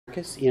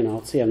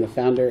Iannozzi. I'm the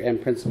founder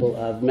and principal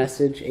of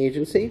Message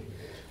Agency.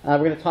 We're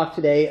going to talk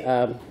today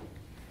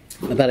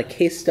about a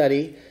case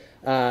study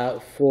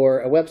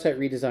for a website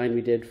redesign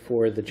we did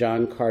for the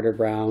John Carter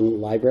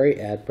Brown Library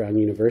at Brown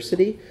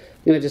University.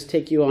 I'm going to just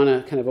take you on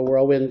a kind of a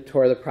whirlwind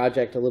tour of the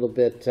project a little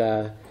bit,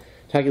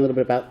 talking a little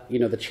bit about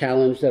the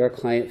challenge that our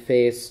client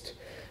faced,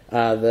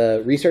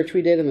 the research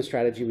we did and the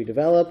strategy we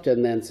developed,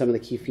 and then some of the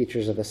key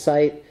features of the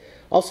site.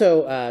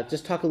 Also,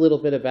 just talk a little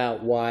bit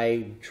about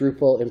why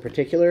Drupal in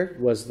particular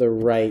was the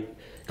right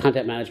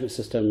content management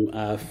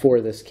system for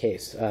this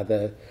case.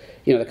 The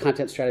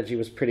content strategy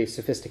was pretty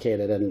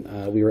sophisticated,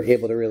 and we were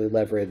able to really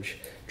leverage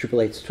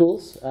Drupal 8's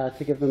tools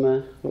to give them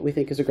what we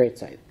think is a great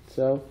site.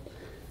 So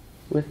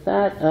with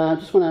that, I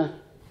just want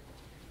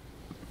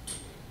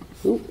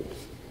to,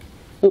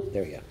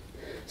 there we go.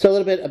 So a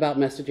little bit about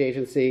Message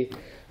Agency.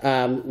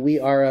 We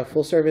are a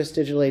full-service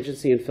digital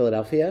agency in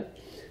Philadelphia.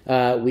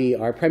 We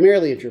are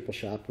primarily a Drupal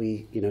shop.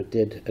 We,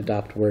 did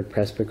adopt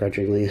WordPress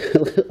begrudgingly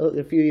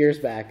a few years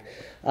back,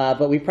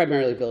 but we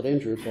primarily build in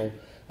Drupal.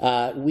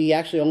 We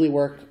actually only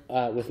work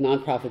with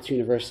nonprofits,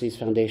 universities,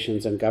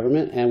 foundations, and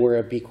government, and we're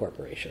a B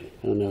Corporation.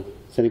 I don't know.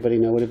 Does anybody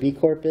know what a B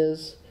Corp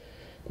is?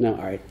 No?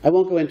 All right. I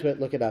won't go into it.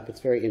 Look it up. It's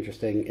very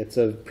interesting. It's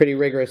a pretty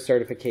rigorous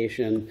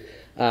certification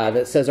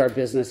that says our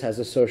business has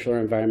a social or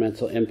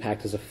environmental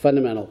impact as a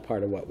fundamental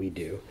part of what we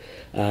do.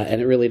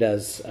 And it really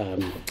does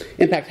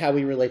impact how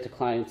we relate to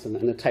clients and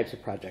the types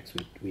of projects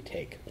we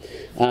take.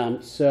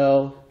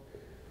 So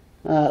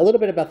a little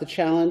bit about the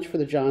challenge for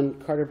the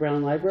John Carter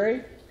Brown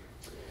Library.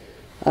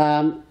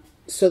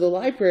 So the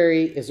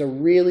library is a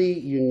really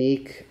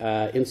unique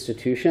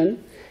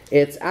institution.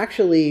 It's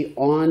actually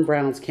on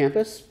Brown's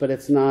campus, but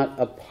it's not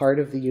a part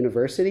of the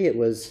university. It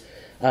was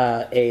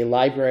a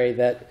library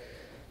that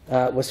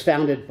was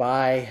founded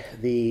by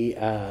the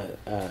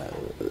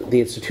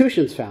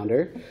institution's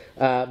founder,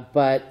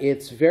 but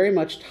it's very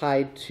much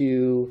tied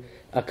to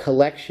a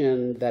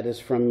collection that is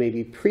from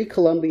maybe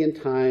pre-Columbian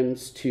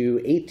times to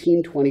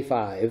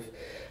 1825,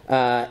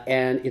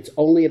 and it's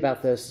only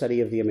about the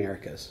study of the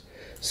Americas.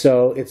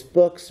 So it's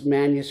books,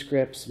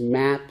 manuscripts,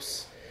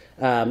 maps,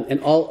 and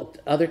all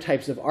other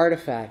types of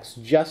artifacts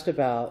just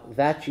about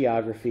that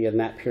geography and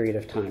that period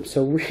of time.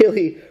 So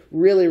really,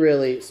 really,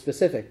 really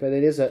specific, but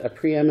it is a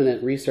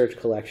preeminent research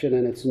collection,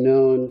 and it's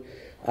known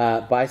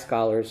by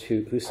scholars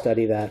who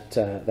study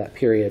that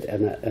period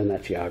and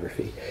that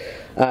geography.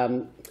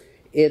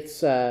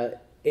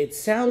 It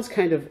sounds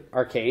kind of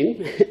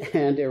arcane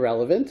and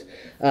irrelevant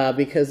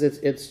because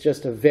it's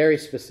just a very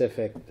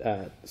specific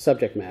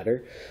subject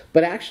matter.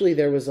 But actually,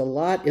 there was a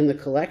lot in the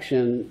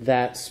collection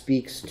that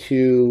speaks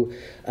to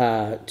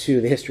the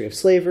history of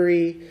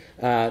slavery,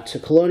 to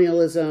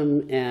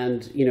colonialism,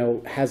 and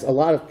has a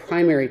lot of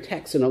primary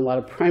texts and a lot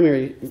of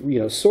primary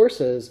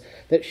sources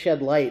that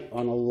shed light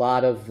on a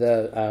lot of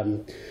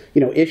the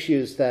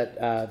issues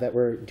that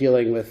we're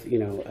dealing with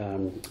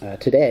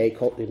today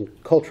in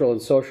cultural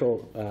and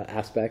social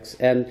aspects.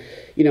 And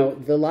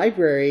the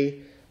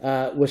library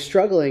was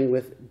struggling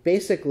with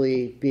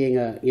basically being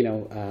an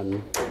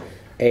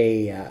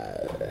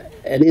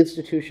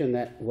institution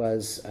that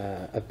was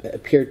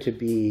appeared to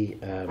be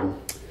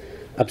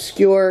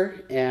obscure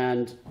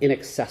and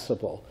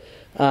inaccessible.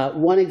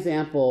 One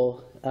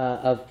example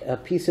of a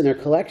piece in their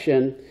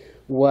collection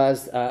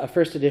was a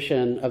first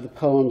edition of the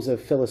poems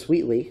of Phyllis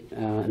Wheatley,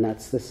 and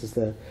this is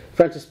the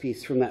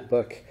frontispiece from that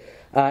book.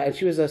 And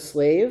she was a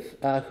slave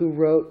who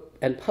wrote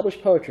and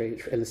published poetry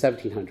in the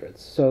 1700s.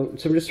 So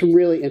just some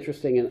really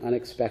interesting and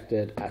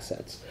unexpected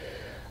assets.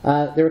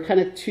 There were kind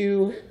of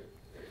two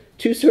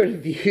sort of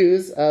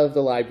views of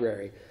the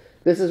library.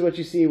 This is what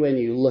you see when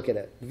you look at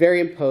it. Very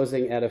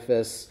imposing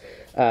edifice,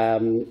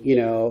 very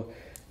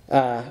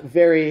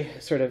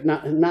sort of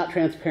not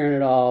transparent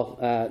at all,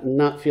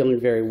 not feeling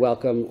very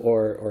welcome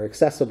or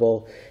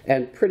accessible,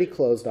 and pretty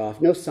closed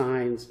off. No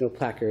signs, no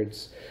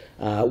placards.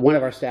 One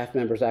of our staff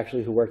members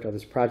actually who worked on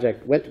this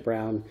project went to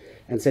Brown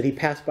and said he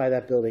passed by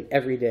that building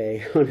every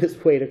day on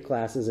his way to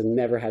classes and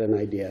never had an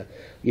idea,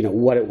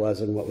 what it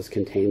was and what was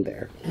contained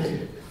there.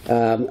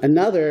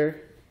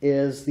 Another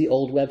is the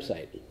old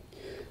website.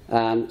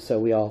 So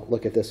we all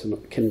look at this and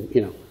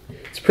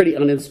it's a pretty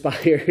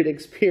uninspired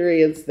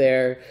experience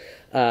there.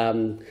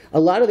 A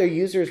lot of their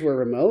users were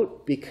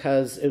remote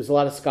because it was a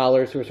lot of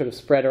scholars who were sort of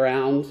spread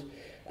around,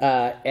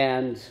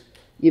 and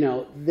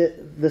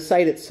the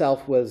site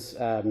itself was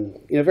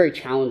very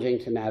challenging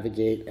to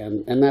navigate,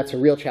 and that's a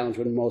real challenge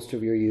when most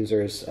of your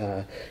users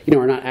are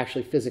not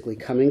actually physically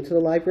coming to the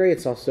library.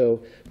 It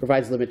also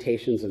provides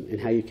limitations in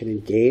how you can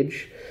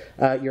engage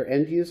your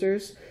end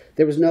users.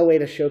 There was no way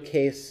to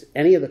showcase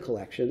any of the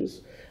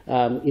collections.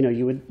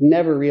 You would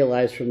never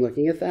realize from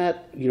looking at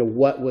that,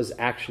 what was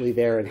actually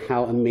there and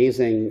how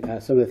amazing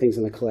some of the things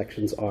in the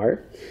collections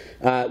are.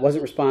 It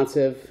wasn't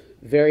responsive,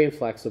 very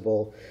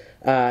inflexible,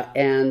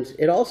 and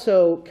it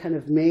also kind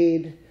of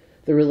made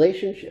the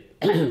relationship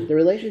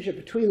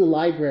between the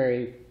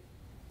library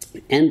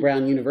and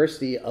Brown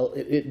University,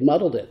 it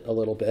muddled it a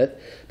little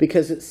bit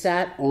because it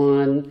sat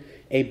on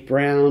a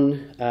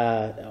Brown,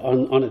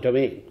 on a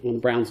domain, on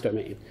Brown's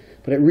domain.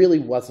 but it really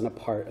wasn't a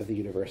part of the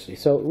university.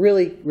 So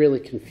really, really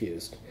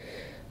confused.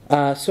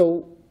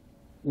 So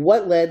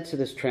what led to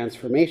this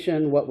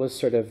transformation? What was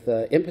sort of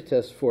the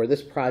impetus for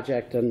this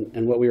project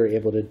and what we were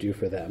able to do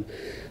for them?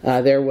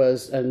 There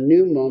was a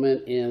new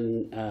moment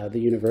in the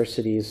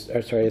university's,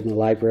 or sorry, in the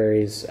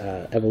library's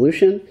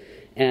evolution,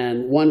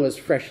 and one was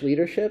fresh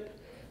leadership.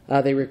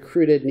 They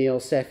recruited Neil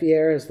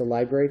Saffier as the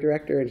library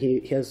director, and he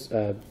has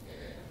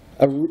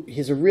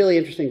he's a really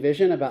interesting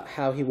vision about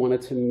how he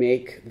wanted to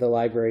make the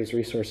library's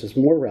resources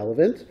more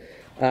relevant.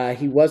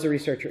 He was a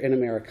researcher in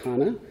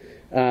Americana,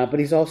 but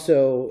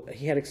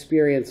he had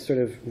experience sort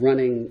of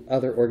running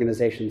other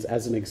organizations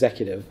as an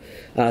executive.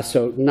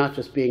 So not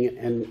just being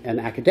an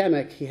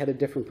academic, he had a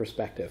different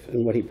perspective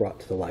in what he brought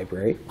to the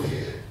library.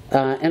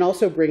 And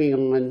also bringing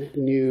on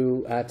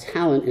new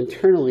talent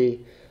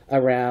internally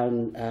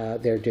around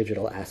their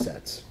digital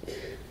assets.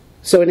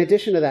 So in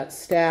addition to that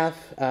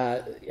staff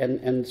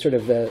and sort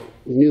of the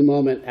new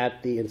moment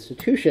at the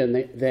institution,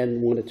 they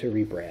then wanted to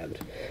rebrand.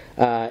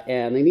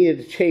 And they needed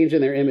to change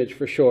in their image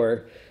for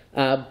sure.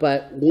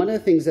 But one of the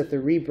things that the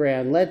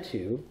rebrand led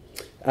to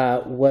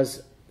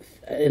was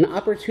an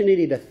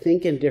opportunity to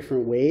think in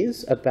different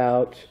ways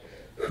about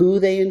who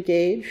they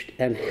engaged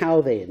and how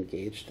they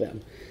engaged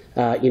them.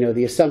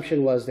 The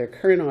assumption was their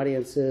current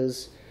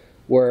audiences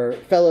were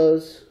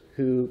fellows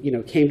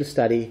who came to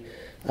study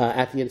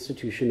at the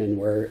institution and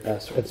were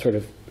sort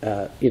of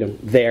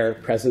there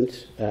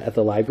present at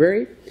the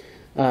library,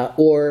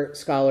 or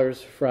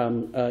scholars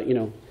from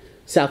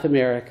South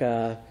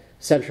America,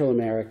 Central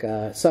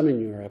America, some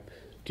in Europe,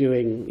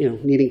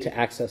 needing to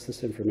access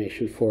this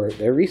information for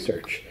their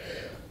research.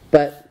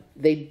 But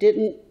they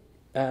didn't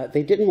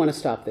want to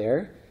stop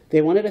there.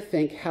 They wanted to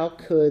think, how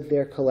could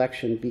their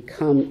collection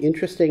become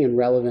interesting and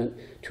relevant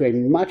to a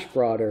much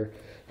broader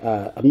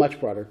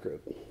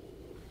group?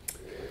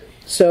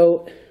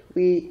 So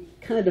we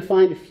kind of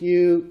defined a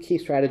few key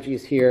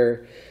strategies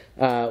here.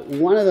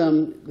 One of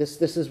them,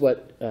 these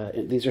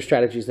are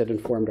strategies that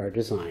informed our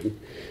design.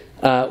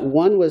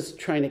 One was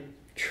trying to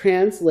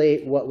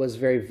translate what was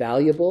very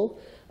valuable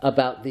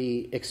about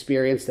the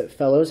experience that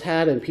fellows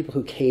had and people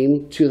who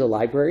came to the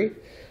library,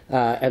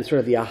 and sort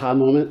of the aha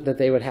moment that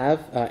they would have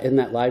in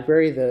that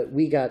library.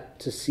 We got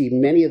to see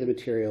many of the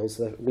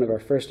materials. One of our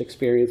first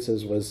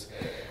experiences was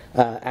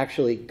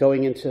actually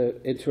going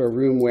into a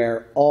room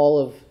where all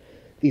of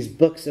these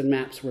books and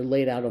maps were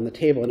laid out on the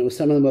table, and it was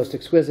some of the most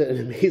exquisite and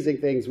amazing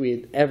things we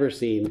had ever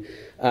seen.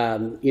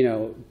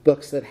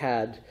 Books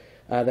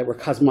that were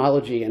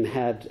cosmology and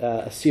had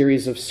a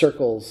series of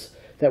circles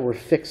that were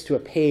fixed to a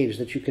page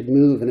that you could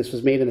move, and this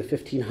was made in the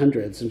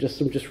 1500s, and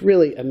some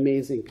really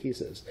amazing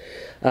pieces.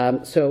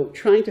 So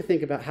trying to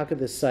think about how could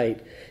this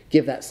site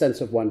give that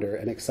sense of wonder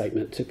and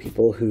excitement to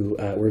people who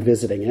were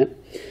visiting it.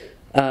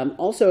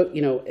 Also,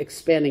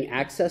 expanding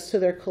access to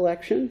their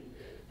collection.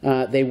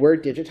 They were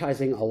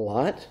digitizing a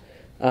lot,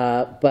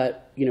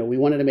 but we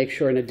wanted to make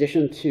sure, in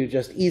addition to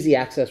just easy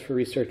access for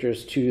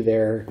researchers to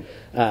their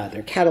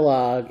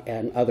catalog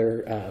and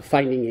other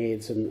finding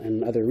aids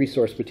and other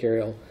resource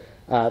material,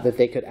 that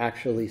they could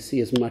actually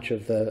see as much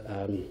of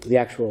the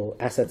actual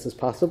assets as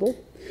possible.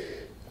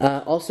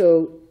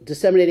 Also,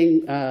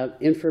 disseminating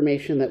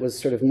information that was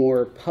sort of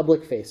more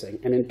public-facing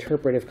and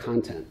interpretive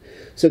content.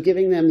 So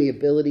giving them the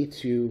ability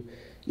to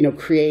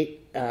create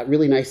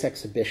really nice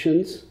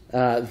exhibitions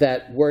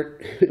that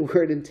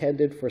weren't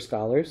intended for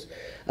scholars,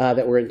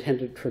 that were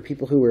intended for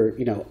people who were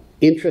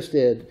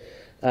interested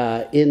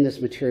in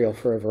this material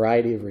for a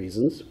variety of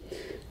reasons.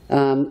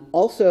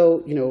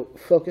 Also,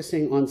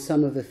 focusing on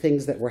some of the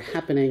things that were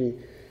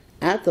happening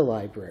at the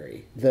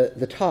library,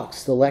 the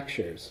talks, the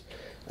lectures,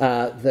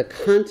 the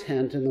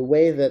content and the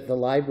way that the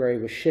library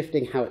was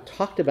shifting how it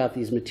talked about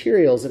these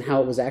materials and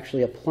how it was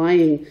actually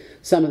applying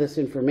some of this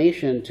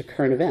information to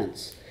current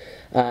events.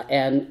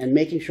 And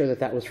making sure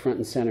that was front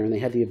and center, and they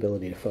had the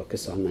ability to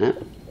focus on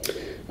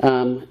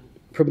that.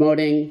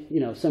 Promoting,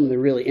 some of the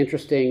really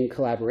interesting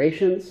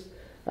collaborations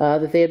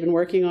that they had been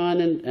working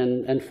on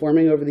and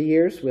forming over the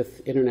years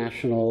with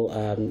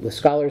with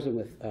scholars and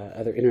with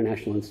other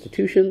international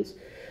institutions.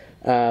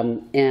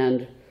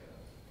 And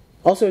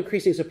also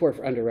increasing support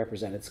for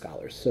underrepresented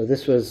scholars. So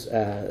this was,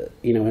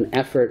 an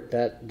effort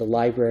that the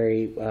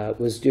library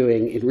was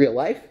doing in real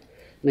life,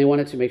 and they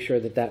wanted to make sure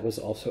that was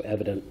also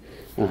evident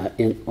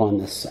on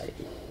this site.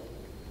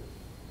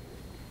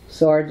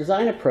 So our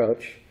design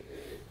approach,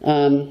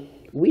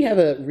 we have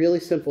a really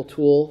simple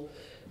tool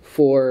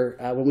for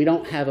when we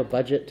don't have a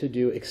budget to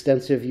do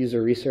extensive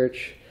user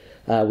research.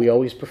 We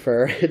always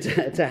prefer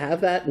to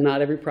have that.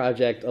 Not every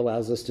project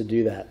allows us to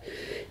do that.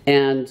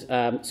 And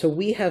so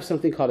we have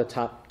something called a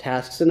top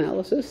tasks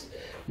analysis,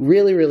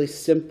 really, really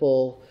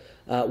simple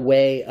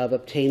way of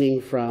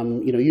obtaining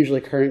from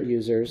usually current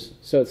users.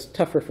 So it's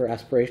tougher for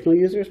aspirational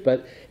users,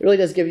 but it really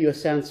does give you a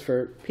sense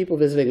for people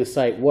visiting the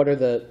site, what are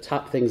the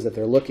top things that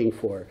they're looking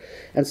for.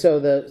 And so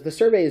the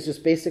survey is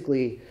just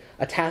basically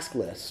a task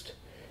list,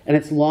 and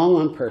it's long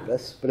on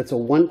purpose, but it's a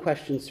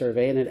one-question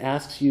survey, and it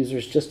asks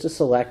users just to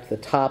select the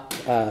top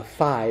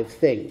 5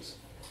 things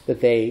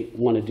that they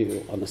want to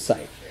do on the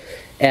site.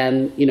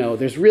 And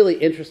there's really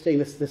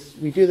interesting,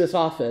 we do this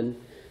often,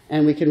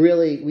 and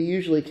we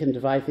usually can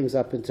divide things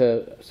up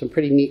into some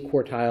pretty neat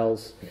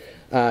quartiles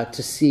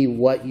to see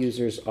what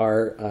users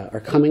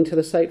are coming to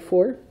the site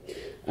for.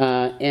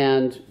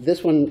 And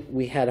this one,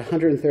 we had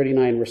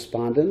 139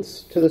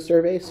 respondents to the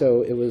survey,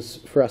 so it was,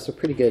 for us, a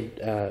pretty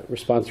good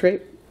response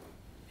rate.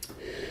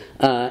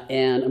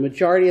 And a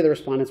majority of the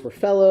respondents were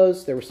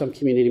fellows. There were some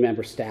community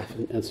members, staff,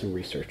 and some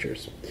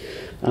researchers.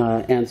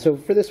 And so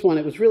for this one,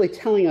 it was really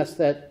telling us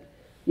that,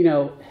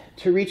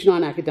 to reach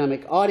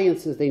non-academic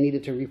audiences, they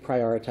needed to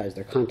reprioritize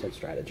their content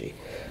strategy.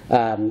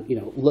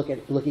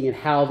 Looking at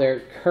how their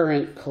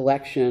current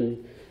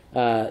collection,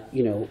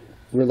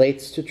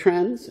 relates to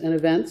trends and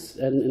events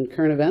and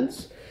current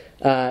events.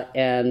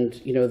 And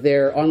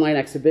their online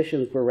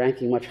exhibitions were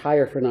ranking much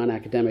higher for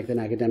non-academic than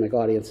academic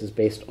audiences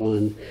based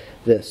on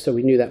this. So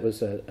we knew that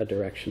was a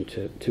direction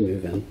to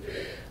move in.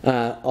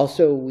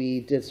 Also, we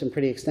did some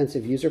pretty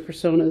extensive user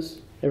personas.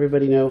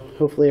 Everybody know,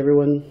 hopefully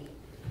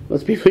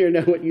most people here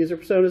know what user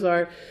personas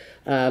are.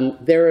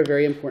 They're a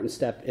very important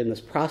step in this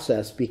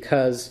process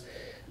because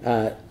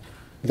the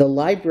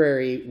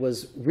library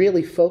was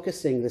really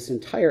focusing this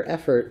entire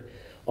effort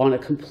on a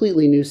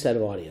completely new set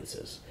of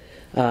audiences.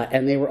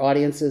 And they were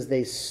audiences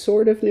they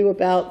sort of knew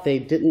about. They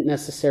didn't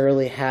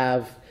necessarily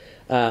have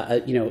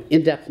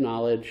in-depth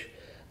knowledge.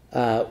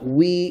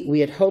 We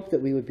had hoped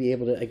that we would be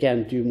able to,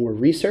 again, do more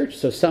research.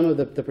 So some of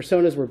the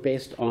personas were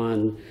based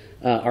on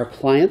our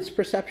clients'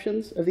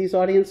 perceptions of these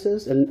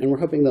audiences, and we're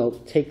hoping they'll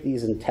take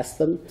these and test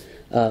them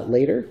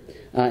later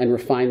and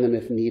refine them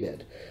if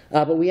needed.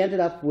 But we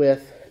ended up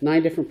with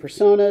 9 different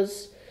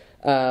personas,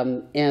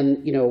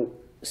 and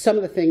some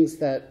of the things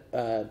that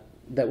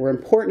were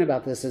important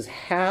about this is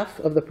half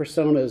of the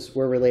personas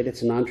were related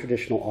to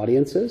non-traditional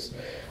audiences,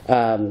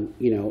 and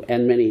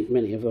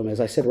many of them, as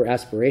I said, were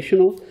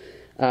aspirational.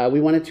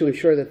 We wanted to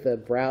ensure that the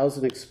browse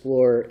and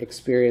explore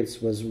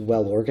experience was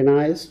well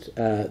organized,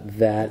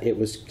 that it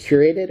was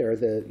curated, or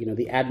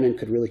the admin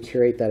could really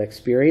curate that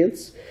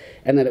experience,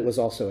 and that it was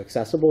also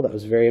accessible. That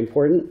was very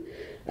important.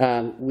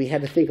 We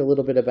had to think a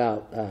little bit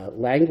about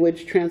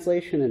language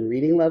translation and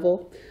reading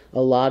level.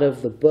 A lot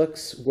of the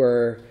books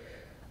were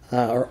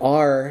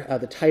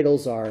the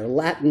titles are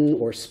Latin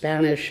or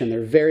Spanish, and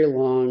they're very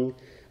long.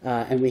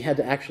 And we had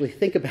to actually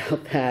think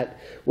about that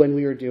when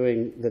we were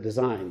doing the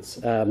designs,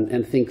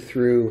 and think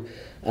through,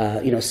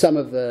 some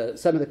of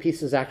the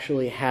pieces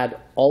actually had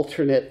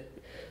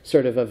alternate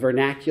sort of a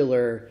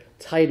vernacular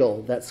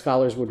title that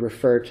scholars would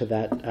refer to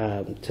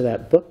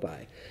that book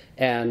by.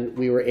 And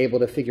we were able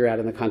to figure out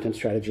in the content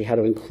strategy how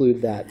to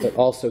include that, but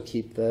also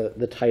keep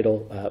the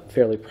title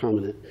fairly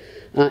prominent.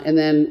 And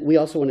then we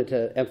also wanted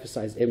to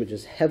emphasize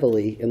images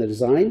heavily in the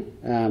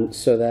design,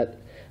 so that,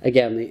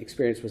 again, the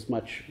experience was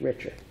much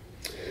richer.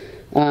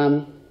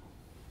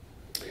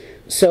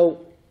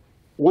 So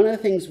one of the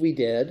things we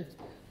did,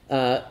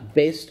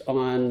 based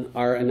on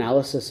our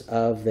analysis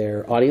of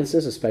their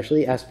audiences,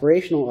 especially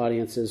aspirational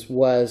audiences,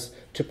 was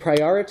to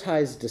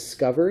prioritize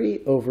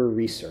discovery over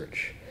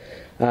research.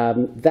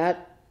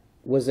 That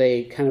was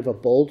a kind of a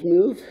bold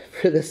move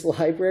for this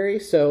library.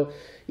 So,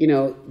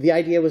 the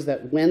idea was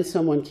that when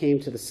someone came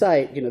to the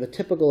site, the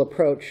typical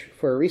approach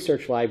for a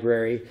research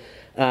library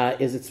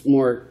is it's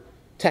more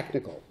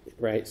technical,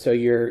 right? So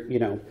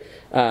you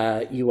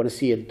want to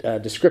see a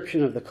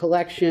description of the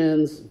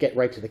collections, get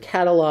right to the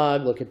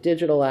catalog, look at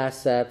digital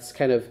assets,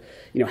 kind of,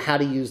 how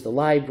to use the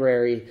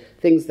library,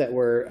 things that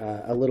were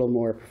a little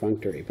more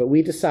perfunctory. But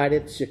we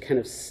decided to kind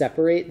of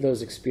separate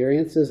those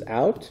experiences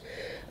out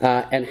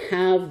and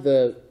have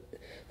the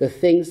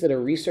things that a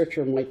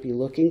researcher might be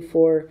looking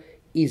for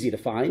easy to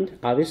find,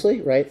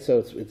 obviously, right?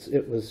 So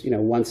it was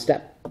one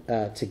step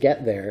to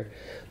get there.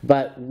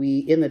 But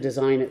in the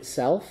design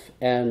itself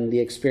and the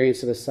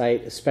experience of the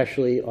site,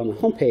 especially on the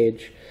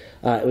homepage,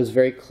 it was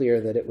very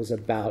clear that it was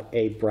about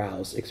a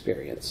browse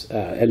experience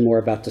and more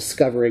about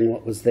discovering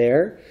what was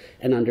there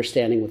and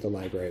understanding what the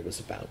library was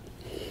about.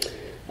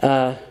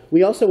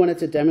 We also wanted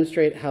to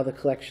demonstrate how the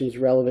collection is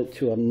relevant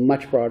to a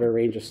much broader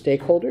range of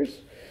stakeholders.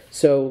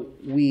 So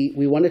we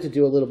wanted to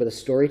do a little bit of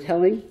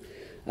storytelling,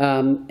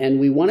 and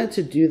we wanted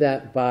to do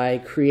that by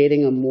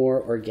creating a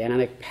more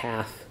organic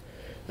path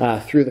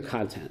through the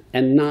content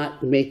and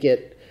not make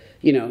it,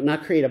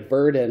 not create a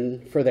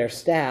burden for their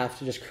staff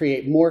to just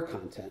create more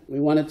content.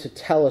 We wanted to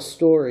tell a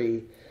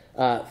story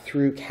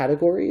through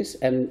categories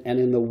and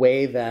in the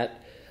way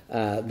that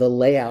the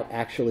layout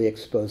actually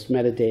exposed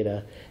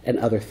metadata and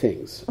other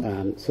things.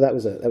 So that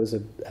was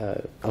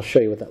I'll show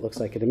you what that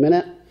looks like in a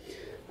minute.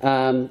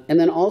 And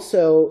then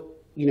also,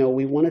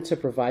 we wanted to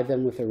provide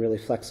them with a really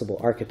flexible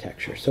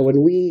architecture. So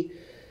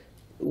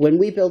when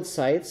we build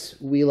sites,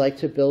 we like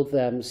to build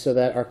them so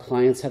that our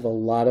clients have a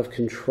lot of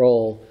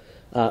control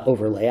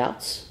over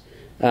layouts.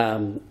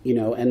 And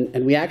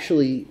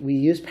we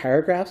use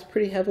paragraphs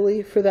pretty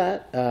heavily for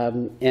that,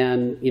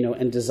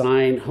 and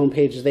design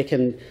homepages. They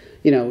can,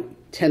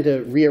 tend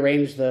to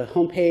rearrange the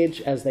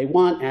homepage as they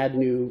want, add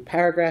new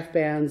paragraph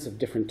bands of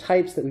different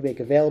types that we make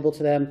available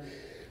to them.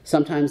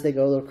 Sometimes they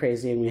go a little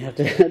crazy, and we have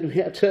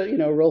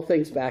to roll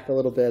things back a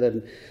little bit,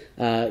 and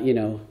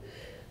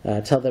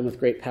tell them with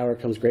great power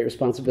comes great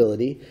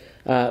responsibility.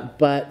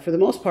 But for the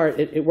most part,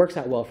 it works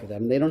out well for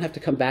them. They don't have to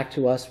come back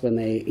to us when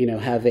they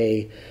have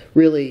a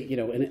really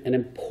an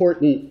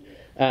important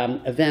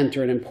event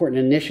or an important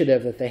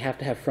initiative that they have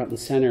to have front and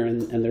center,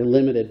 and they're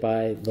limited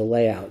by the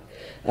layout.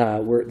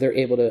 They're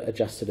able to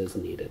adjust it as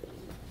needed.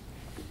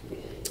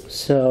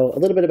 So a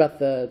little bit about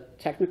the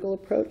technical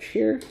approach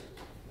here.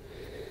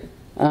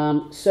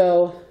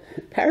 So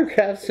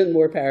paragraphs and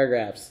more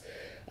paragraphs.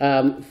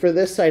 For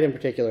this site in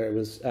particular, it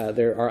was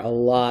there are a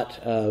lot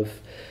of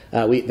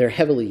they're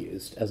heavily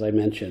used, as I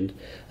mentioned.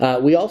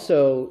 We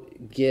also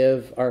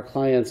give our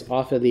clients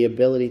often the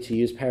ability to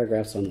use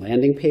paragraphs on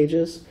landing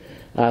pages,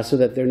 so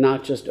that they're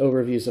not just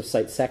overviews of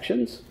site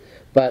sections,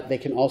 but they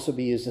can also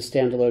be used as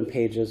standalone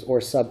pages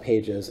or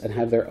sub-pages and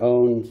have their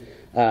own,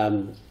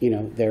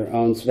 their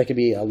own. So they could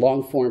be a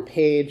long-form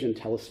page and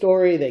tell a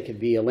story. They could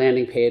be a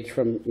landing page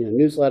from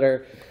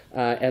newsletter,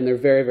 and they're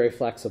very, very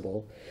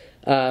flexible.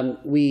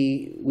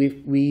 We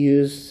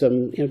use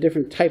some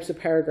different types of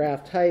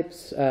paragraph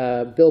types,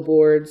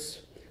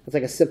 billboards. It's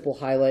like a simple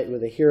highlight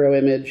with a hero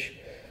image.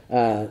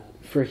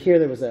 For here,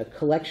 there was a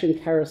collection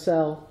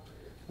carousel.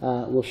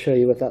 We'll show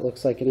you what that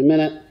looks like in a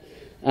minute.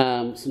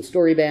 Some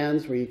story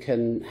bands where you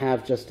can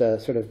have just a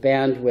sort of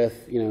band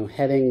with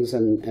headings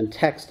and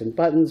text and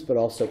buttons, but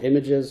also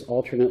images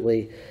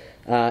alternately.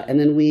 And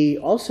then we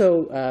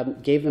also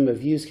gave them a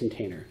views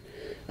container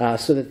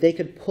so that they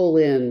could pull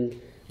in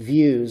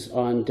views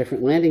on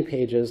different landing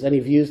pages, any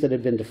views that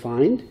had been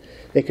defined.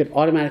 They could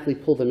automatically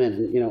pull them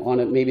in. On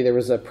it, maybe there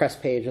was a press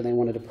page and they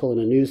wanted to pull in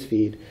a news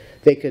feed.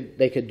 They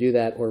could do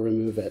that or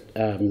remove it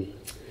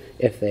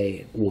if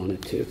they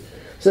wanted to.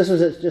 So this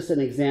was just an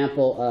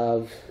example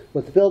of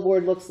what the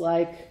billboard looks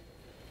like.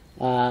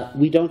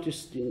 We don't do,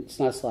 it's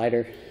not a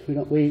slider.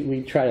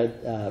 We try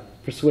to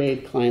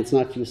persuade clients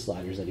not to use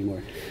sliders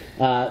anymore.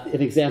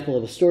 An example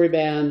of a story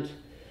band.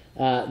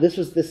 This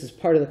is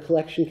part of the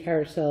collection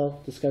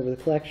carousel, Discover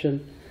the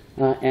Collection,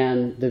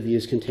 and the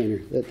views container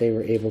that they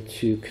were able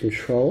to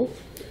control.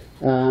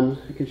 I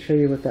can show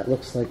you what that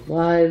looks like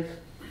live.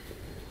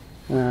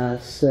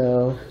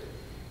 So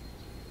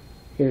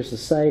here's the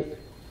site.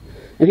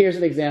 And here's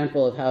an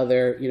example of how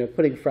they're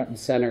putting front and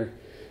center,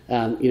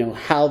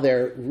 how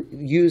they're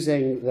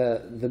using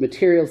the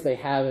materials they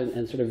have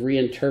and sort of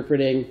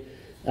reinterpreting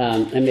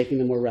and making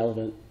them more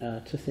relevant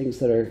to things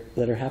that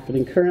are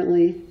happening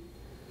currently.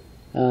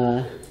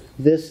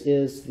 This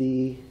is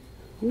the,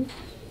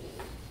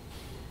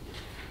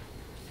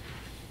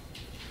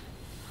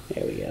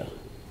 there we go.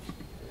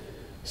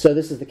 So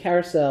this is the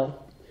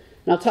carousel.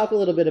 And I'll talk a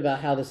little bit about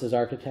how this is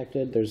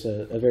architected. There's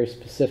a very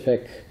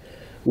specific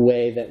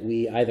way that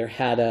we either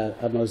had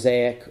a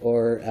mosaic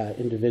or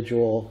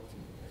individual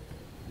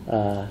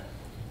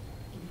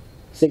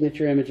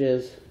signature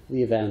images,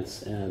 the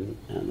events, and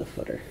the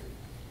footer.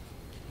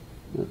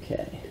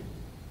 Okay.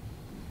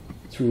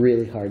 It's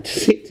really hard to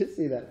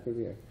see that from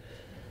here.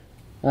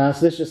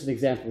 So this is just an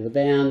example of the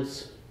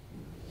bands.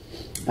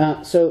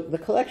 So the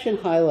collection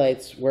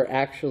highlights were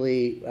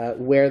actually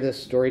where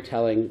this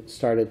storytelling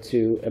started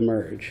to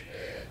emerge.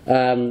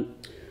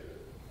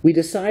 We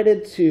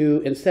decided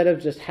to, instead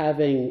of just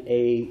having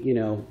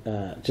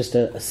just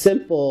a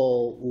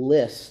simple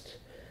list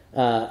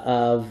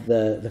of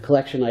the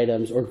collection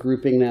items or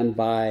grouping them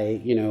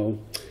by,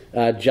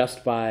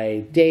 just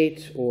by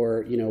date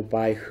or,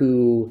 by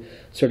who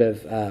sort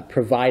of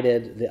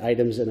provided the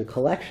items in a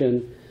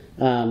collection,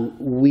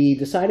 we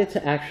decided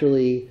to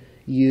actually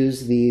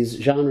use these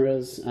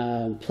genres,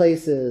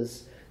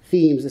 places,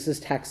 themes. This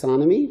is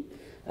taxonomy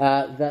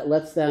that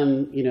lets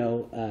them,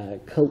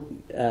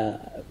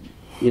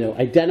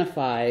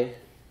 identify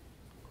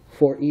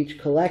for each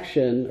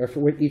collection or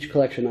for each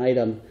collection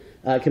item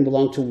can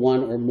belong to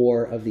one or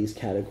more of these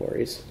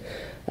categories.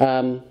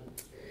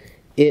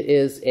 It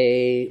is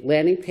a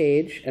landing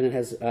page, and it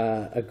has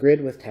a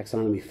grid with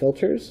taxonomy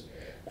filters.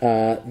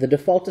 The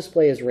default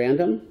display is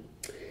random,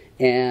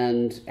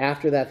 and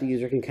after that, the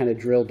user can kind of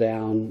drill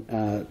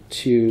down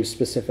to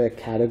specific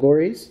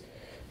categories.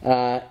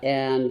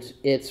 And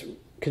it's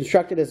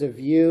constructed as a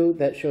view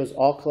that shows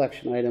all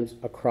collection items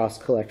across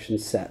collection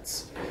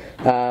sets.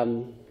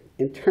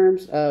 In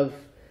terms of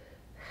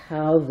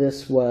how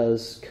this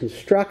was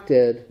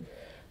constructed,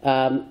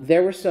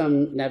 there were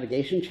some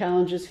navigation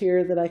challenges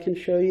here that I can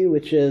show you,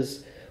 which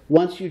is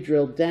once you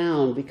drill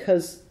down,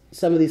 because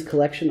some of these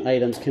collection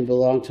items can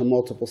belong to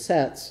multiple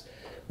sets,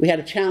 we had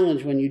a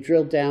challenge when you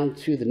drilled down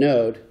to the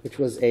node, which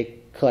was a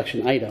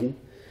collection item,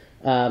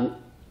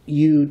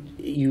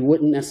 you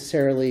wouldn't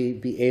necessarily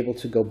be able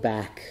to go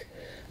back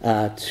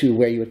to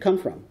where you would come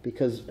from,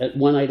 because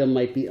one item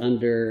might be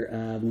under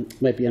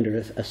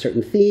a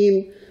certain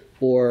theme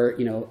or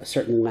a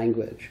certain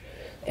language.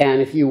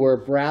 And if you were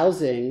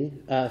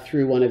browsing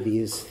through one of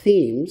these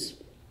themes,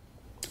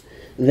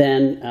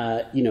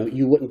 then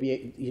you wouldn't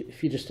be,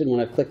 if you just didn't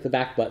want to click the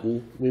back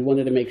button, we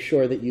wanted to make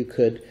sure that you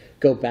could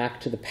go back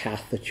to the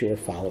path that you were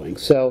following.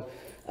 So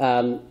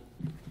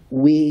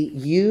we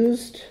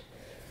used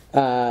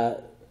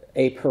a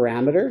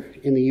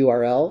parameter in the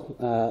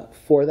URL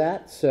for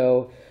that.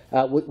 So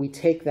we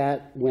take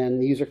that when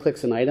the user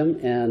clicks an item,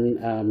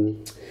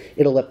 and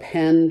it'll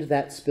append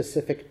that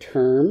specific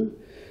term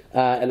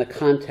and the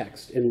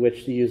context in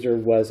which the user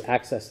was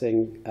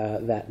accessing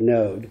that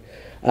node.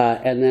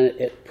 And then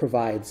it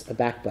provides a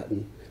back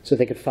button so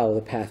they could follow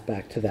the path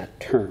back to that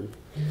term.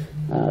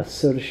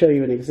 So to show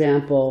you an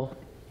example,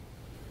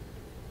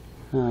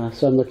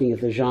 so I'm looking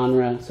at the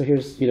genre. So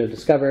here's,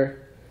 discover.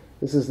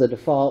 This is the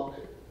default,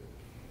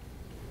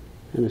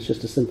 and it's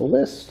just a simple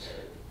list.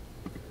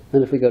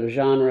 And if we go to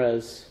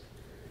genres,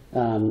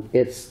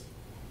 it's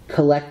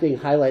collecting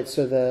highlights,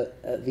 so the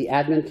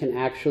admin can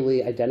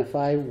actually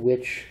identify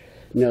which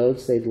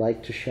nodes they'd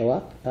like to show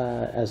up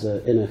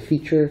in a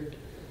feature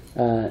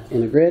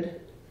in a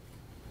grid.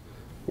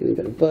 Maybe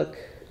go to book.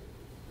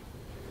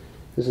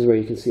 This is where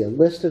you can see a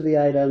list of the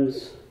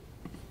items.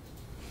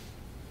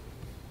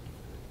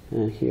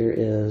 And here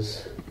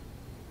is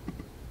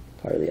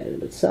part of the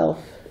item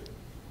itself.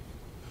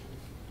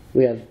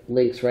 We have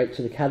links right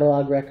to the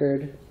catalog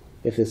record.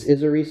 If this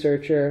is a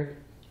researcher,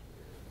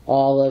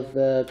 all of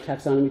the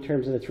taxonomy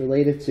terms that it's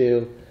related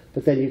to,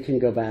 but then you can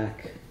go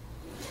back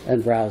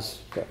and browse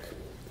book.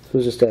 It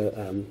was just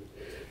a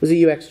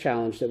UX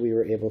challenge that we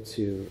were able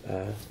to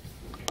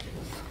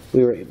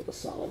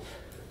solve.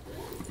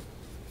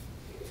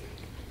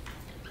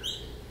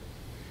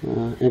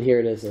 And here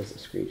it is as a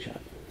screenshot.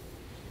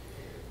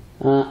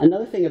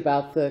 Another thing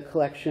about the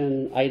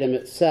collection item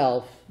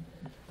itself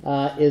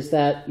is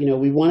that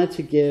we wanted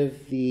to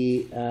give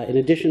in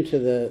addition to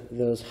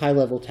those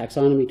high-level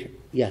taxonomy.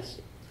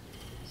 Yes.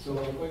 So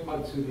going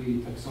back to the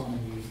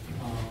taxonomy,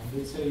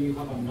 let's say you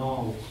have a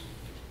node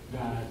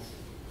that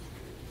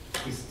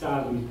is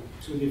started with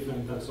two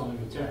different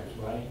taxonomy terms,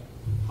 right?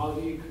 How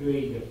do you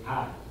create the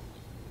path?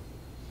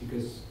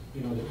 Because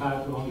the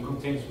path only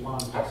contains one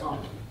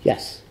taxonomy.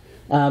 Yes.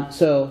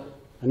 So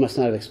I must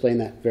not have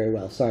explained that very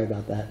well. Sorry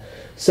about that.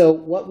 So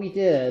what we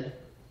did,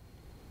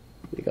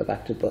 let me go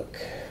back to book.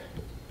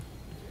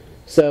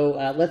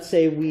 So let's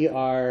say we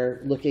are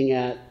looking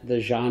at the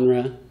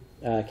genre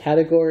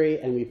category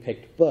and we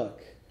picked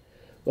book.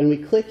 When we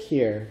click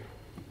here,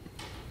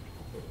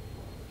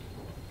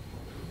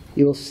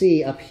 you will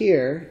see up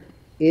here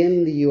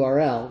in the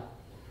URL,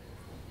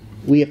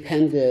 we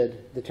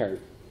appended the term.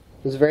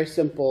 It was a very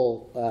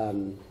simple,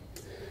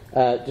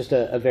 just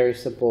a very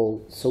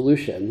simple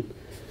solution.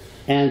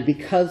 And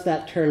because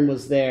that term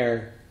was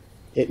there,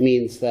 it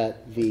means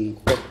that the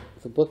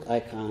book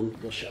icon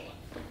will show up.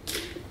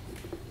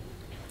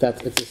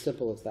 It's as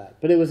simple as that.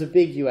 But it was a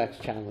big UX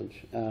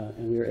challenge,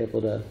 and we were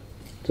able to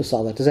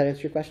solve that. Does that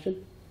answer your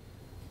question?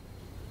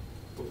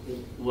 Go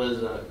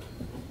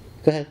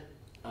ahead.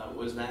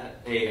 Was that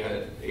a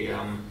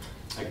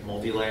like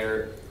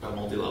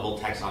multi-level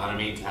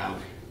taxonomy to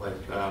have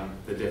like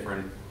the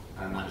different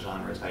not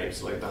genre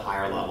types, like the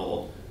higher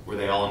level? Were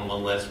they all in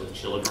one list with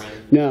children?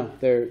 No,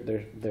 they're.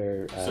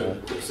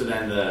 So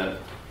then the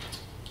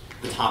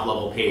top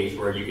level page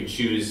where you could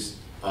choose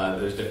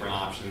those different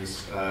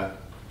options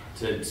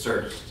to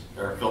search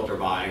or filter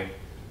by,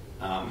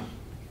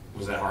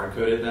 was that hard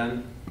coded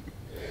then?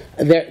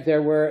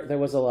 There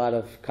was a lot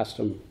of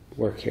custom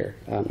work here.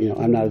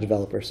 I'm not a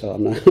developer, so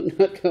I'm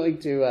not going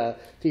to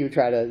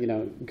try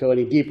to go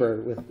any deeper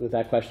with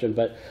that question.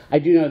 But I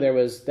do know there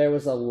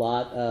was a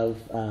lot of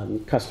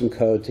custom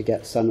code to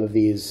get some of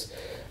these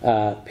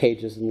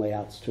pages and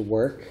layouts to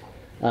work.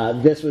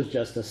 This was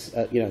just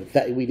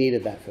that we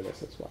needed that for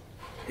this as well.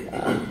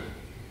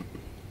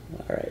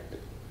 All right.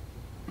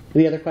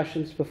 Any other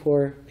questions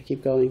before I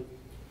keep going?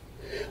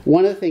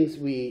 One of the things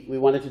we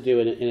wanted to do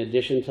in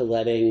addition to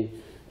letting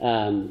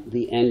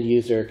the end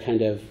user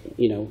kind of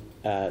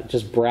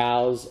just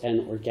browse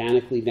and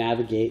organically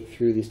navigate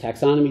through these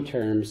taxonomy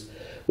terms,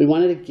 we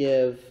wanted to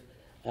give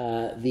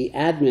the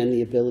admin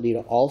the ability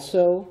to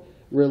also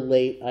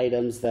relate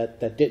items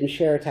that didn't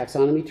share a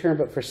taxonomy term,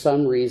 but for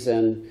some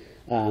reason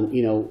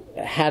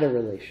had a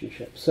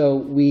relationship. So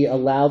we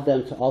allowed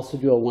them to also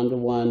do a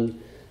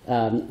one-to-one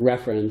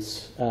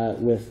reference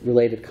with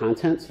related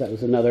content. So that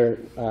was another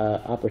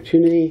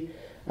opportunity.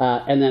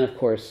 And then, of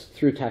course,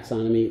 through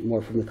taxonomy,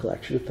 more from the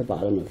collection at the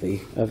bottom of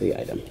the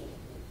item.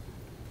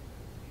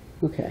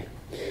 Okay.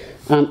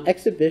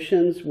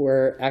 Exhibitions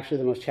were actually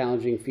the most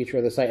challenging feature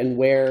of the site, and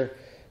where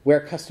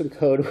custom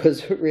code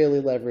was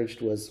really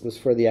leveraged was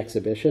for the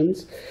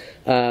exhibitions.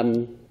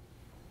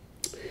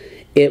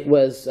 It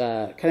was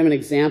kind of an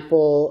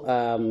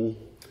example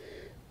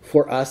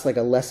for us, like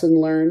a lesson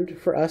learned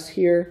for us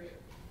here.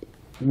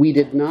 We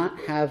did not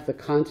have the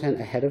content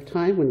ahead of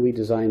time when we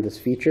designed this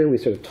feature. We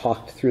sort of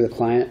talked through the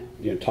client,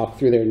 talked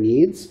through their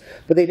needs,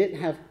 but they didn't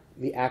have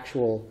the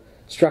actual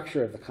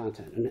structure of the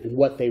content and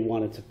what they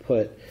wanted to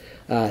put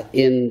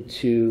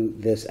into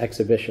this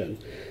exhibition.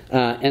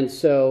 And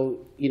so,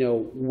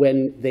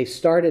 when they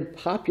started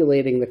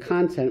populating the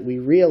content, we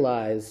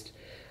realized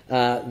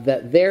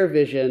that their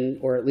vision,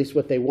 or at least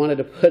what they wanted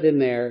to put in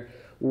there,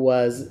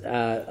 was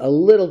a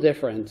little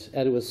different,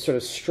 and it was sort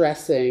of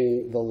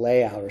stressing the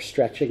layout or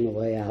stretching the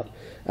layout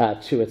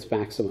to its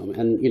maximum.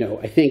 And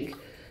I think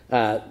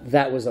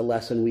that was a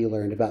lesson we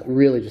learned about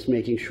really just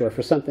making sure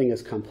for something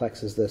as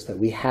complex as this that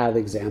we have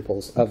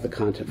examples of the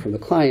content from the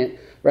client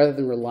rather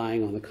than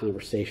relying on the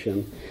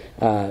conversation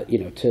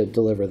to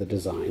deliver the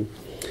design.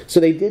 So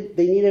they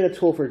needed a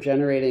tool for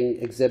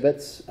generating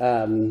exhibits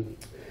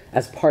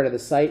as part of the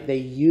site. They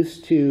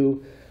used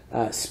to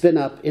spin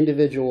up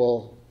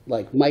individual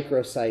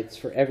microsites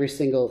for every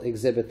single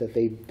exhibit that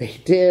they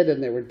did,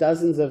 and there were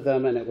dozens of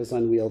them, and it was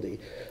unwieldy.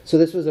 So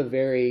this was a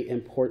very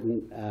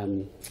important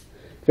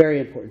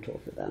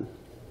tool for them.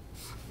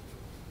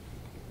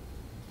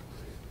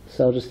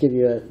 So I'll just give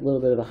you a little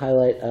bit of a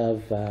highlight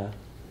of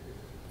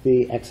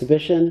the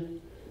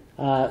exhibition.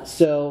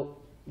 So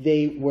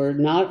they were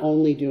not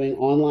only doing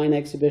online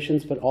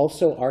exhibitions, but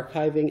also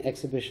archiving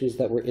exhibitions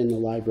that were in the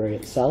library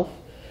itself,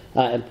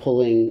 and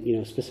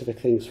pulling specific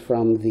things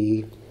from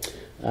the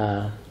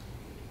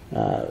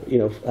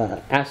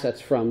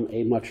assets from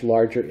a much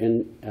larger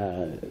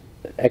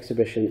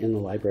exhibition in the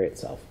library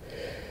itself.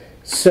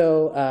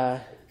 So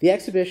the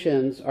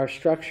exhibitions are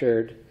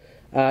structured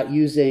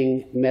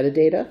using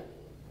metadata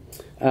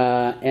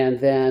and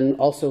then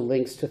also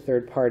links to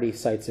third-party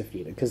sites if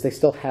needed, because they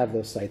still have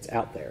those sites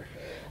out there.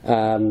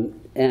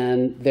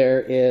 And there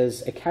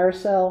is a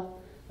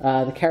carousel.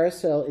 The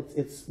carousel,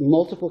 it's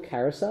multiple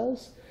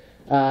carousels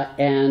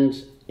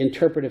and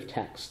interpretive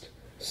text.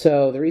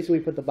 So the reason we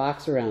put the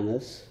box around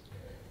this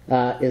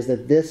is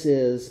that this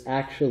is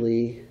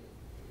actually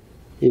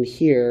in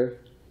here.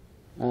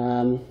 I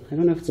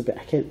don't know if it's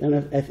I don't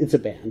know if it's a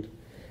band,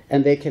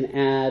 and they can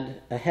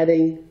add a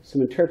heading,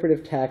 some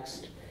interpretive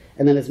text,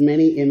 and then as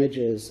many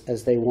images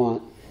as they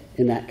want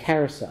in that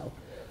carousel.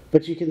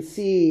 But you can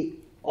see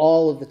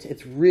all of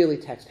it's really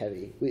text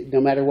heavy.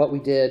 No matter what we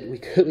did, we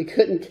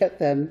couldn't get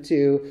them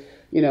to,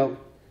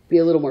 be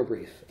a little more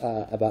brief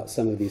about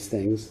some of these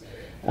things,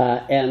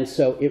 and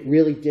so it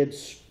really did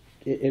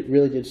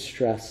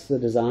stress the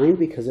design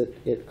because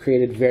it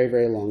created very,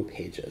 very long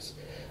pages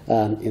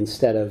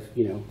instead of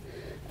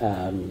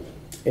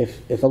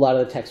if a lot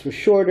of the text was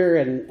shorter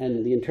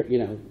and the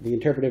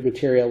interpretive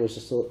material was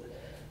just a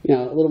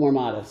little more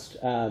modest,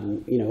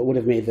 it would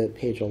have made the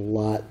page a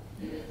lot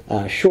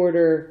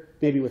shorter,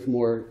 maybe with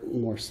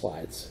more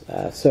slides.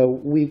 So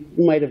we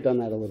might have done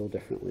that a little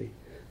differently,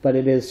 but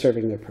it is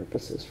serving their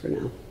purposes for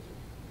now.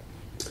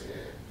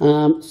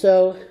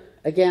 So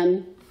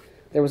again,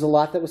 there was a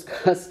lot that was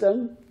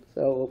custom,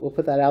 so we'll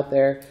put that out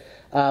there,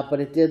 but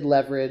it did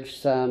leverage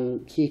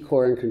some key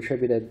core and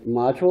contributed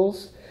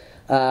modules.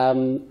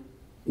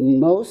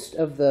 Most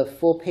of the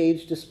full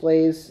page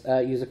displays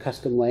use a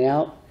custom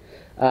layout,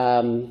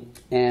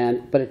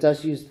 but it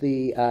does use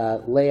the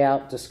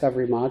layout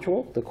discovery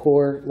module, the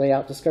core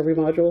layout discovery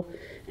module.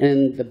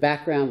 And the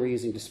background, we're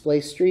using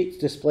display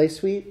suite,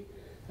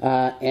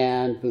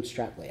 and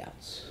bootstrap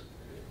layouts.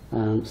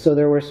 So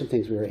there were some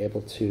things we were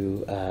able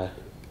to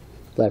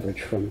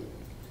leverage from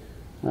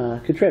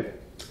Contrib.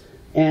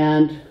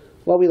 And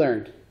what we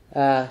learned.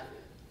 So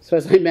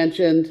as I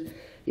mentioned,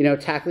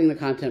 tackling the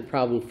content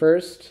problem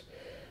first,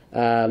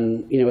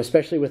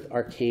 especially with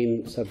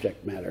arcane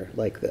subject matter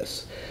like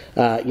this.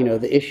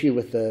 The issue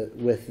with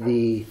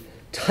the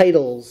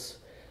titles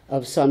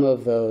of some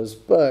of those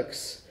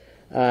books,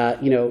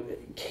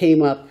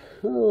 came up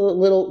a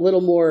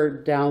little more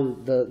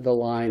down the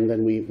line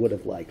than we would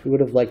have liked. We would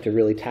have liked to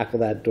really tackle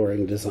that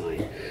during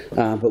design,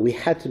 but we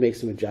had to make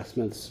some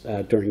adjustments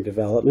during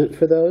development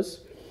for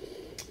those.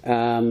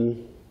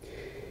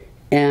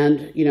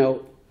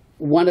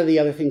 One of the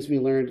other things we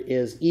learned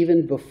is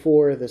even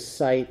before the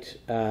site,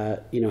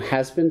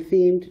 has been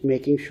themed,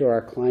 making sure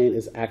our client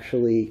is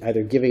actually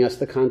either giving us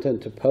the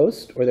content to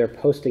post or they're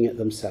posting it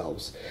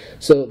themselves,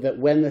 so that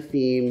when the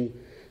theme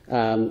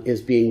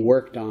is being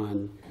worked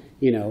on,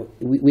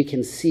 we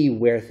can see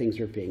where things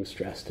are being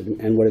stressed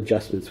and what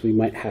adjustments we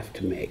might have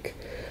to make.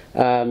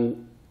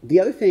 The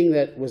other thing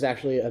that was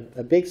actually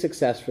a big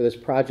success for this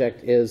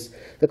project is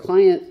the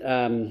client.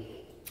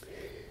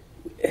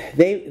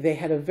 They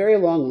had a very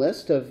long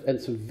list and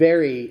some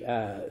very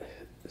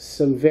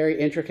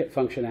intricate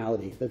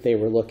functionality that they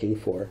were looking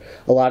for.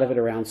 A lot of it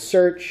around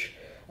search.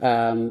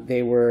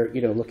 They were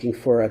looking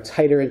for a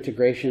tighter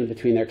integration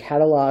between their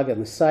catalog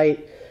and the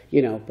site.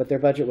 But their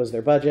budget was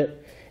their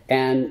budget,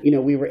 and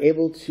we were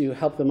able to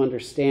help them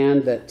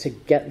understand that to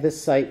get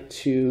this site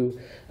to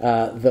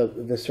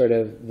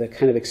the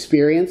kind of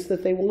experience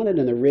that they wanted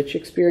and the rich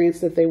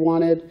experience that they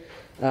wanted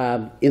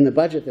in the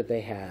budget that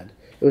they had,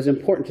 it was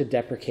important to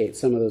deprecate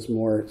some of those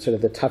more sort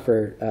of the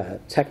tougher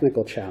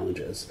technical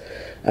challenges.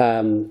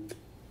 After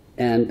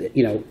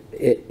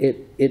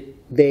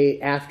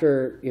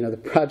the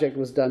project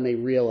was done, they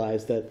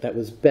realized that that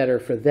was better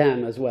for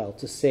them as well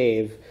to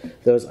save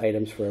those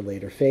items for a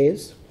later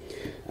phase.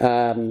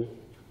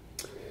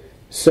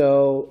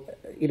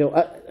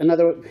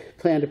 Another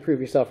plan to prove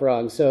yourself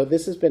wrong. So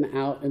this has been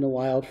out in the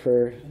wild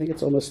for, I think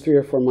it's almost 3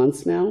 or 4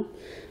 months now.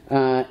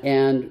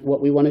 And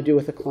what we want to do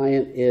with the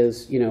client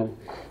is,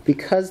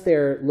 because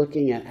they're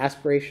looking at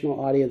aspirational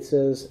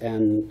audiences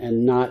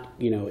and not,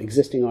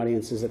 existing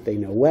audiences that they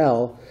know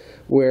well,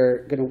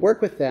 we're going to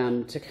work with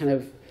them to kind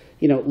of,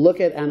 look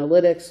at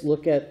analytics,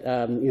 look at,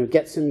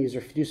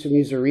 do some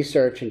user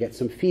research and get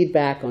some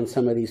feedback on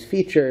some of these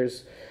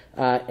features,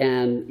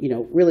 and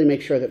really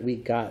make sure that we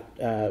got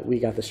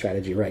the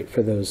strategy right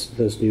for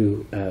those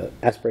new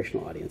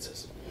aspirational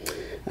audiences.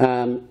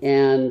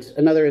 And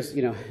another is,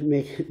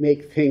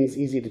 make things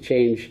easy to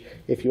change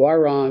if you are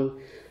wrong.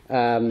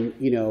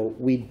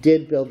 We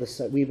did build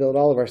we build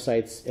all of our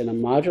sites in a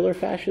modular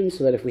fashion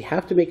so that if we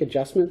have to make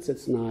adjustments,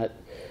 it's not,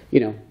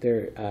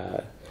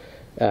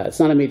 it's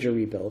not a major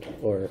rebuild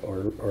or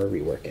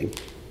reworking.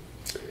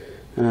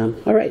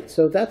 All right,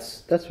 so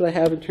that's what I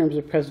have in terms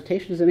of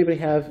presentation. Does anybody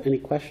have any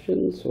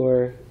questions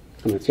or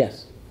comments?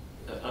 Yes.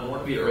 On one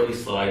of the early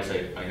slides,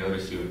 I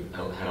noticed you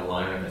had a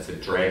line on that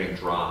said drag and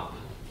drop.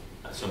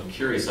 So I'm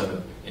curious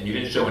and you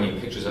didn't show any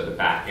pictures of the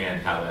back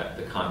end, how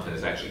the content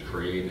is actually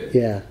created.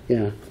 Yeah.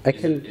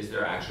 Is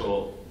there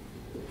actual?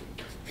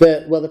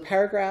 The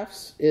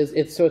paragraphs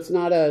it's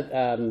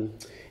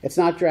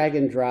not drag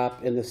and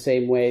drop in the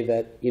same way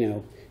that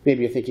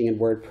maybe you're thinking in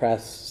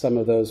WordPress. Some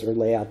of those are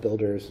layout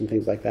builders and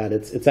things like that.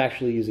 It's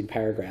actually using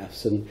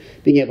paragraphs and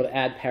being able to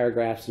add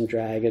paragraphs and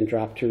drag and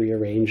drop to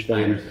rearrange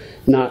them.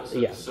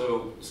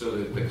 So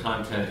the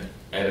content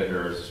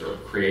editors or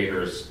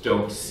creators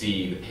don't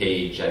see the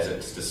page as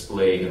it's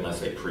displayed unless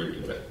they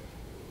preview it.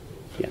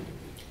 Yeah.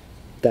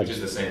 Which is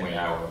the same way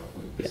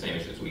the same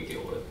issues we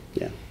deal with.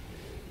 Yeah.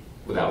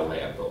 Without a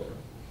layout builder.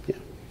 Yeah.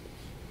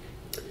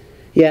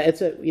 Yeah,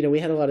 we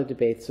had a lot of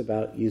debates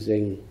about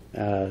using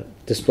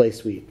Display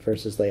Suite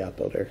versus Layout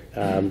Builder,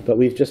 but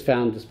we've just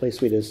found Display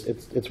Suite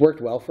it's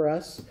worked well for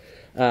us,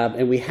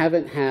 and we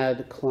haven't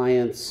had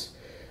clients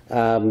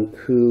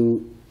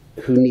who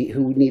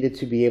needed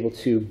to be able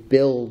to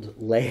build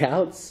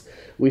layouts.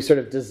 We sort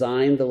of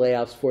designed the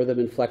layouts for them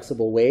in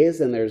flexible ways,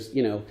 and there's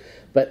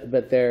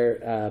but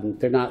they're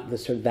not the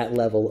sort of that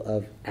level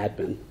of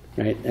admin,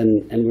 right?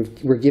 And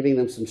we're giving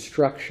them some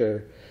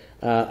structure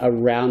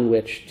around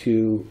which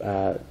to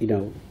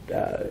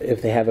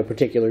if they have a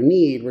particular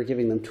need, we're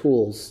giving them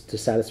tools to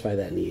satisfy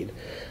that need,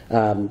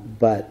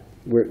 but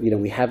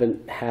we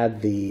haven't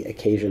had the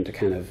occasion to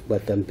kind of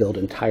let them build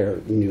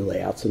entire new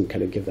layouts and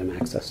kind of give them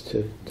access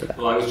to that.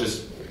 Well, I was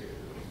just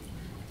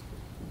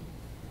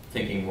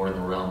thinking more in the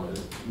realm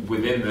of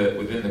within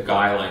the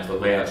guidelines, the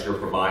layouts you're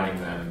providing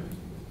them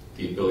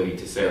the ability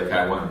to say, okay,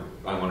 I want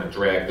to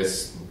drag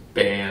this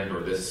band or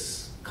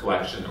this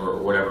collection or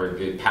whatever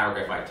the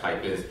paragraph I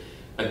type is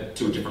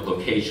to a different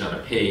location on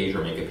a page,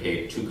 or make a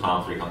page too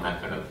conflict on that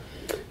kind of.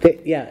 They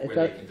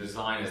can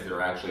design as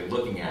they're actually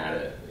looking at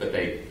it, but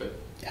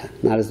yeah,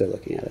 not as they're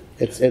looking at it.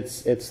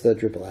 It's the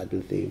Drupal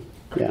admin theme.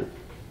 Yeah.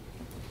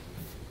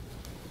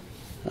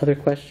 Other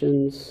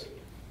questions?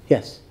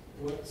 Yes.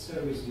 What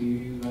service do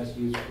you guys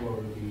use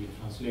for the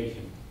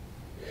translation?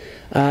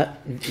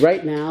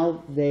 Right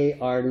now, they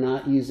are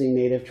not using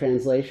native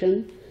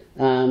translation,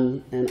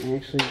 and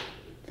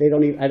they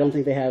don't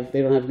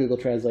have Google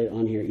Translate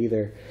on here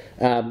either.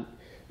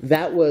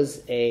 That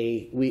was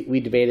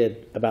we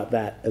debated about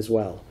that as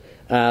well,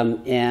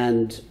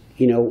 and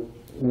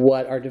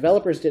what our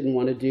developers didn't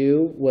want to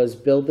do was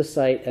build the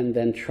site and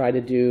then try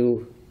to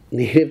do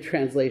native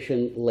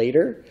translation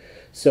later.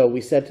 So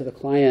we said to the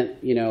client,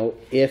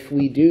 if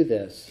we do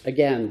this,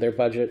 again, their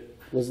budget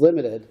was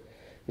limited.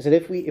 I said,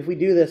 if we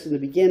do this in the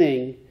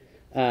beginning,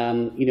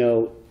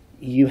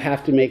 you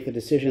have to make the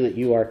decision that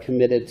you are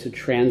committed to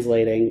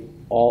translating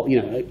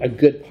a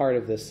good part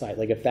of this site,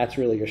 like if that's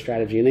really your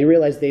strategy. And they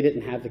realized they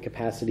didn't have the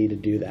capacity to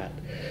do that.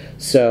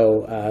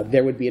 So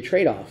there would be a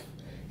trade-off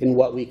in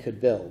what we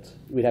could build.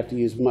 We'd have to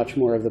use much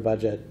more of the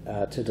budget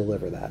to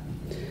deliver that.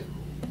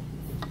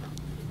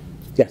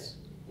 Yes?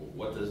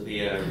 What does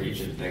the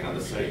region thing on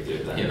the site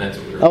do then? Yeah, that's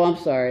what we're. Oh, I'm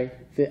sorry.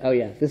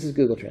 This is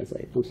Google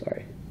Translate. I'm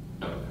sorry.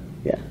 Okay.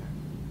 Yeah.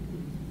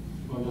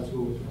 Well, that's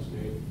Google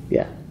Translate.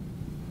 Yeah.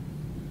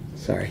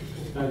 Sorry.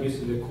 Is that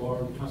using the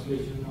core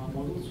translation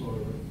models, or?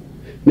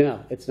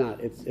 No, it's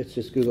not. It's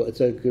just Google. It's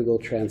a Google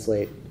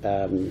Translate.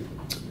 I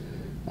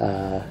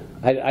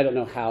don't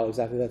know how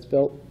exactly that's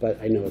built,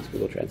 but I know it's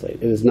Google Translate.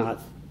 It is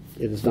not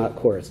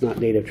core. It's not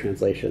native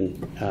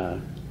translation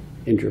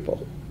in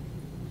Drupal.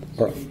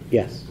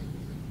 Yes.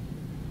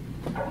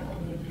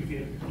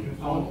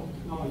 No,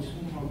 just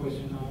one more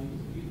question.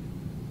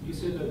 You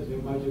said that the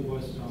budget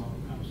was kind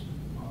of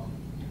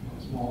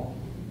small.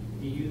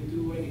 Did you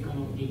do any kind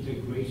of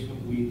integration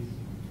with,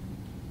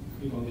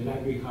 the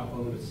library hub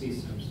other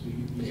systems?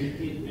 Did you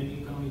do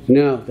any kind of?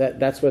 No,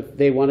 that's what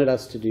they wanted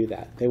us to do.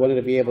 That they wanted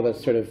to be able to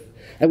sort of,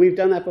 and we've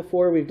done that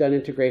before. We've done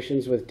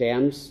integrations with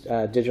DAMs,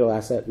 digital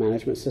asset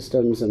management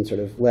systems, and sort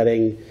of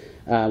letting.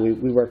 We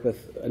work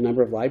with a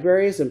number of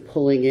libraries and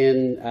pulling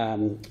in,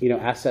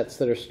 assets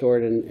that are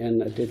stored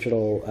in a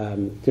digital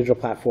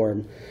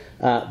platform.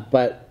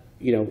 But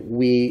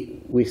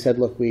we said,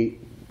 look,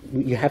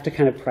 you have to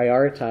kind of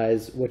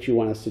prioritize what you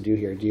want us to do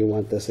here. Do you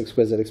want this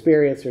exquisite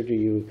experience, or do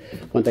you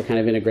want that kind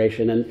of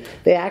integration? And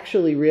they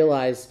actually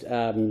realized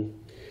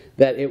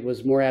that it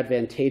was more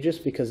advantageous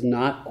because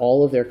not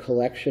all of their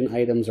collection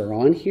items are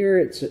on here.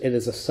 It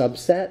is a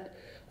subset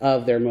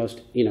of their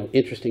most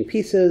interesting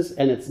pieces,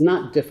 and it's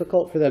not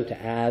difficult for them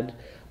to add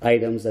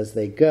items as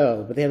they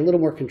go, but they had a little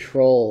more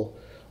control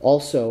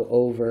also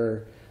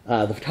over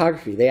the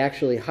photography. They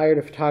actually hired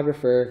a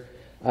photographer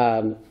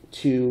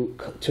to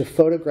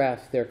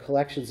photograph their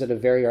collections in a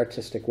very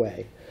artistic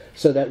way,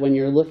 so that when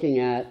you're looking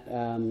at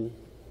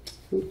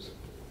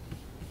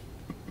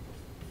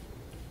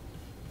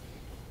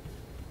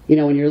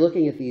when you're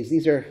looking at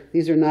these are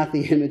not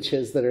the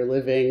images that are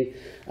living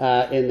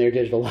in their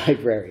digital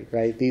library,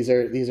 right? These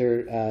are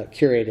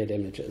curated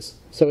images.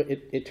 So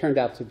it turned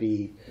out to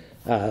be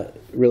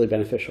really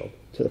beneficial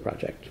to the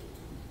project.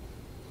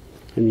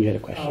 And you had a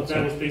question.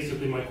 That was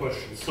basically my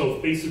question. So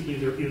basically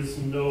there is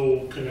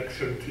no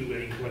connection to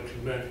any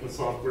collection management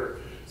software.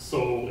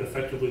 So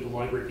effectively the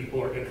library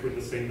people are entering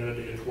the same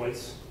metadata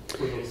twice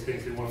for those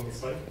things they want on the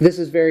site? This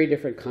is very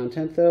different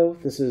content, though.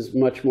 This is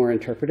much more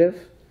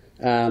interpretive.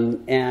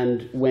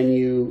 And when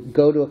you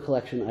go to a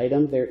collection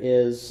item, there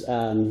is,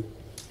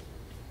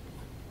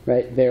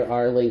 there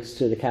are links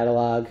to the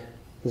catalog.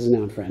 This is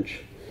now in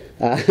French.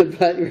 But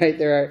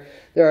there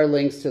are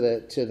links to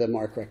the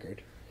MARC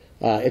record.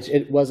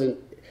 It wasn't,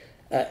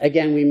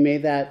 again, we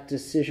made that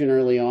decision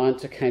early on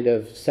to kind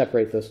of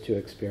separate those two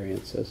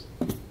experiences.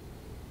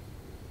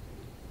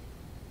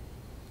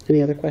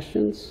 Any other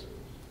questions?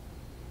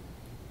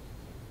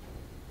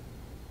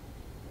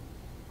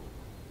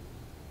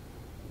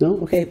 No?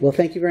 Okay. Well,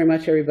 thank you very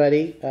much,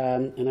 everybody.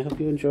 And I hope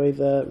you enjoy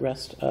the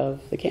rest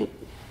of the camp.